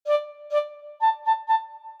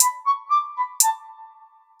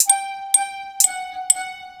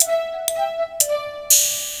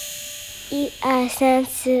1、2、3、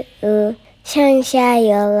4、5，上下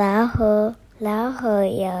有老虎，老虎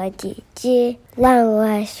有几只？让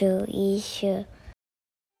我数一数。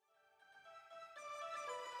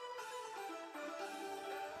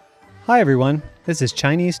Hi everyone, this is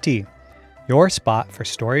Chinese Tea, your spot for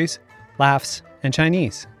stories, laughs, and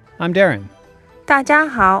Chinese. I'm Darren. 大家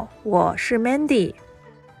好，我是 Mandy。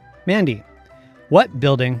 Mandy, what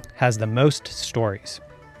building has the most stories?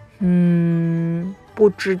 不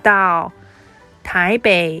知道。台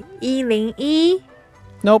北101？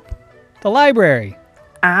 Nope, the library.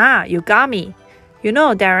 You got me. You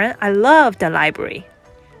know, Darren, I love the library.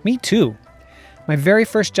 Me too. My very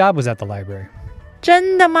first job was at the library.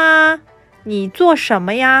 真的吗？你做什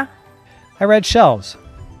么呀？ I read shelves.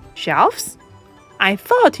 Shelves? I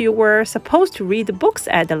thought you were supposed to read the books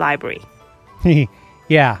at the library.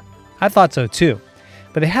 Yeah, I thought so too.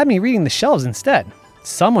 But they had me reading the shelves instead.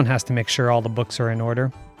 Someone has to make sure all the books are in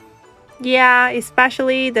order. Yeah,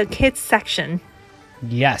 especially the kids section.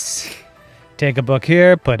 Yes. Take a book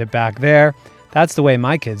here, put it back there. That's the way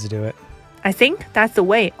my kids do it. I think that's the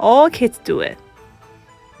way all kids do it.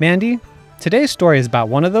 Mandy, today's story is about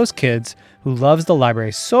one of those kids who loves the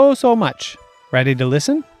library so much. Ready to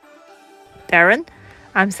listen? Darren,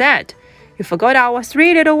 I'm sad. You forgot our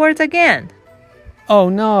three little words again. Oh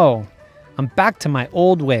no. I'm back to my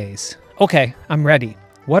old ways. Okay, I'm ready.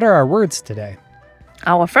 What are our words today?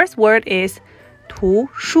 Our first word is 图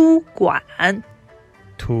书馆.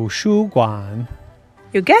 图书馆.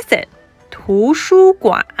 You guessed it. 图书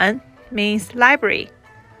馆 means library.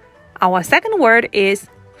 Our second word is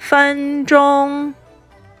分钟.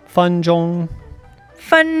 分钟.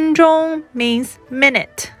 分钟 means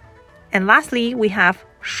minute. And lastly, we have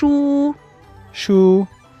书. 书.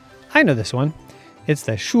 I know this one. It's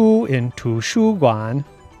the 书 in 图书馆.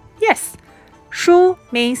 Yes, 书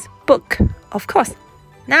means book, of course.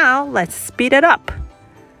 Now let's speed it up.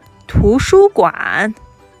 图书馆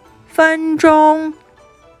分钟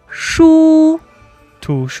书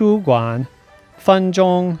图书馆分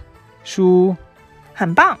钟书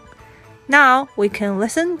很棒 Now we can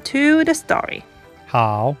listen to the story.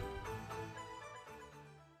 好。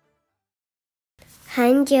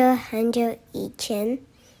很久很久以前，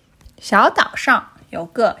小岛上有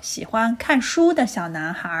个喜欢看书的小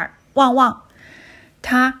男孩旺旺，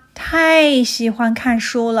他太喜欢看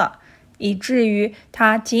书了，以至于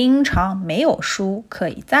他经常没有书可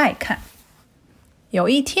以再看。有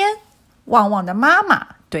一天，旺旺的妈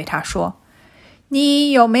妈对他说：“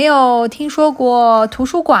你有没有听说过图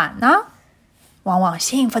书馆呢？”旺旺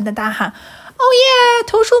兴奋地大喊：“哦耶，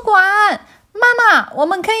图书馆！妈妈，我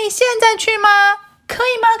们可以现在去吗？可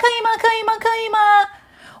以吗？可以吗？可以吗？可以吗？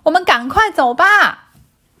我们赶快走吧！”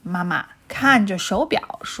妈妈看着手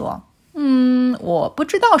表说：“我不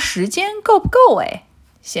知道时间够不够诶，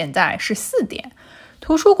现在是4点，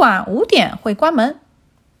图书馆5点会关门。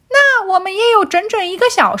那我们也有整整1个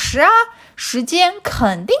小时啊，时间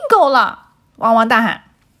肯定够了。”汪汪大喊。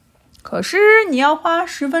可是你要花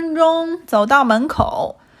10分钟走到门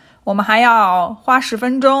口，我们还要花10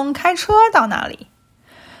分钟开车到那里。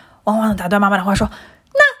汪汪打断妈妈的话说：“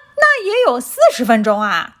那也有40分钟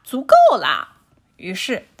啊，足够了。”于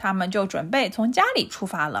是他们就准备从家里出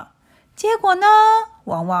发了。结果呢，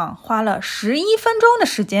旺旺花了11分钟的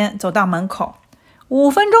时间走到门口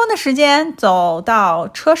，5分钟的时间走到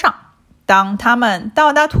车上。当他们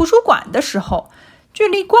到达图书馆的时候，距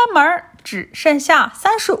离关门只剩下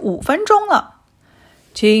35分钟了。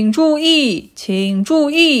请注意，请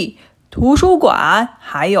注意，图书馆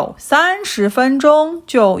还有30分钟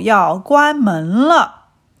就要关门了。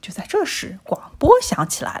就在这时，广播响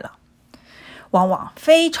起来了。旺旺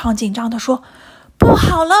非常紧张地说：“不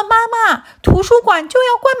好了，妈妈，图书馆就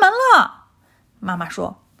要关门了。”妈妈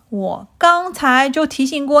说：“我刚才就提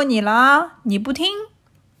醒过你了，你不听。”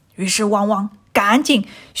于是旺旺赶紧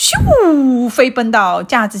咻飞奔到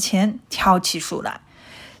架子前，跳起书来，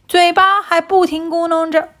嘴巴还不停咕哝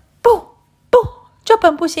着：“不，这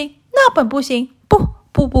本不行，那本不行，不。”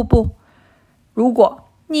如果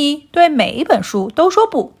你对每一本书都说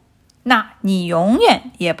不，那你永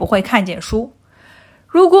远也不会看见书。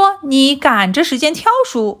如果你赶着时间挑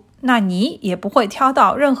书，那你也不会挑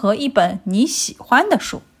到任何一本你喜欢的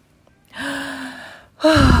书。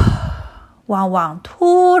旺旺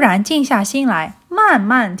突然静下心来，慢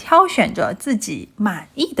慢挑选着自己满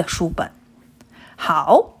意的书本。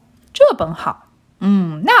好，这本好，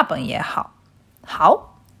那本也好。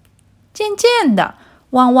好，渐渐的，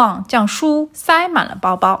旺旺将书塞满了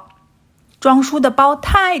包包。装书的包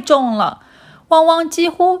太重了，旺旺几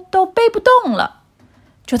乎都背不动了。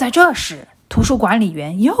就在这时，图书管理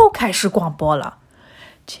员又开始广播了：“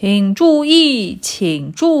请注意，请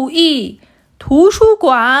注意，图书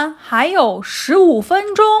馆还有15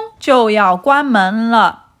分钟就要关门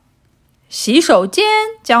了。洗手间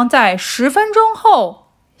将在10分钟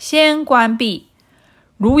后先关闭。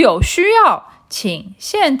如有需要，请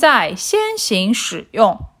现在先行使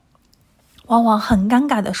用。汪汪很尴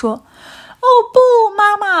尬地说：“哦不，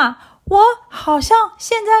妈妈，我好像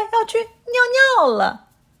现在要去尿尿了。”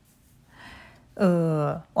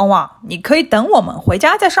汪汪，你可以等我们回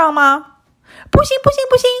家再上吗？不行，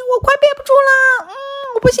我快憋不住了。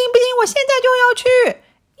不行，我现在就要去。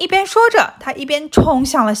一边说着，他一边冲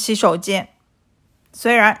向了洗手间。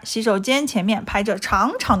虽然洗手间前面排着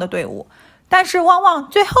长长的队伍，但是汪汪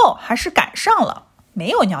最后还是赶上了，没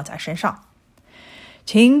有尿在身上。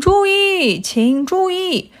请注意，请注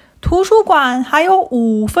意，图书馆还有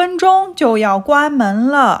5分钟就要关门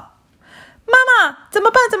了。妈妈，怎么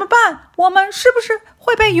办？我们是不是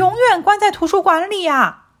会被永远关在图书馆里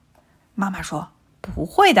呀？妈妈说：“不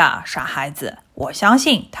会的，傻孩子，我相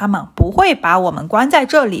信他们不会把我们关在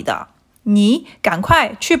这里的。你赶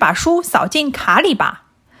快去把书扫进卡里吧。”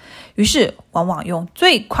于是汪汪用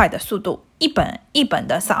最快的速度一本一本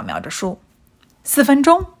地扫描着书。4分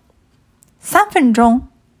钟，3分钟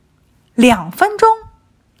，2分钟，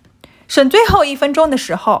剩最后1分钟的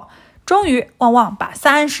时候，终于汪汪把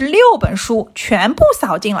36本书全部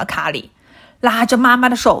扫进了卡里，拉着妈妈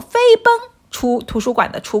的手飞奔出图书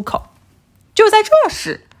馆的出口。就在这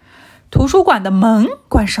时，图书馆的门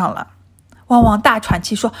关上了。汪汪大喘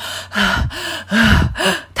气说：“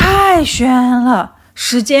太悬了，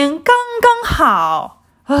时间刚刚好。”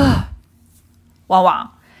汪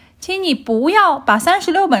汪，请你不要把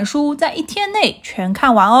36本书在1天内全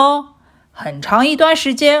看完哦，很长一段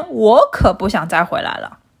时间我可不想再回来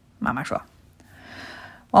了。妈妈说。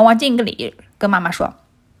汪汪敬个礼，跟妈妈说：“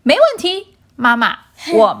没问题，妈妈，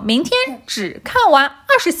我明天只看完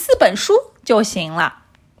24本书就行了。”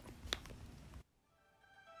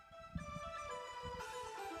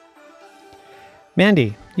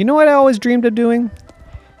 Mandy, you know what I always dreamed of doing?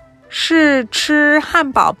 是吃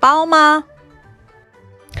汉堡包吗？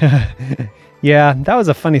 Yeah, that was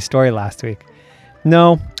a funny story last week.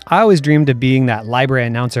 No, I always dreamed of being that library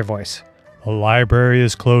announcer voice. The library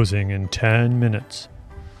is closing in 10 minutes.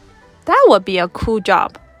 That would be a cool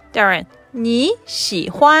job. Darren, 你喜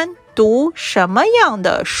欢读什么样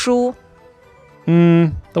的书？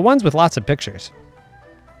 The ones with lots of pictures.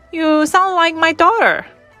 You sound like my daughter.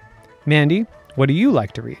 Mandy, what do you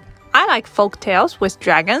like to read? I like folk tales with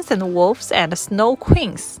dragons and wolves and snow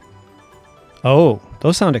queens. Oh,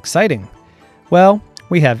 those sound exciting. Well,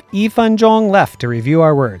 we have 1分钟 left to review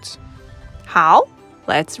our words. 好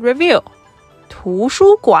 ，Let's review. 图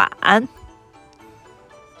书馆，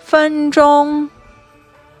分钟，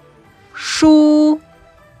书。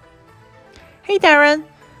Hey Darren,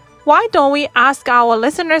 why don't we ask our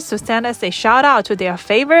listeners to send us a shout out to their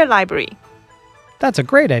favorite library? That's a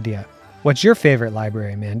great idea. What's your favorite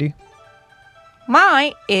library, Mandy?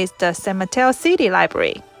 Mine is the San Mateo City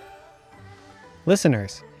Library.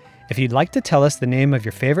 Listeners, if you'd like to tell us the name of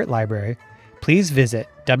your favorite library, please visit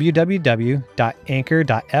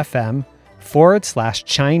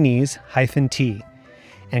www.anchor.fm/Chinese-T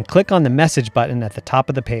and click on the message button at the top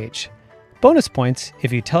of the page. Bonus points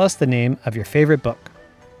if you tell us the name of your favorite book.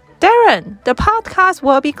 Darren, the podcast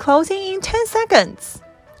will be closing in 10 seconds.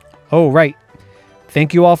 Oh, right.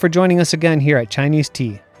 Thank you all for joining us again here at Chinese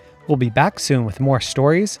Tea. We'll be back soon with more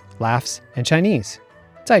stories, laughs, and Chinese.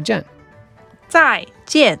 再见. 再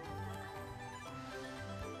见。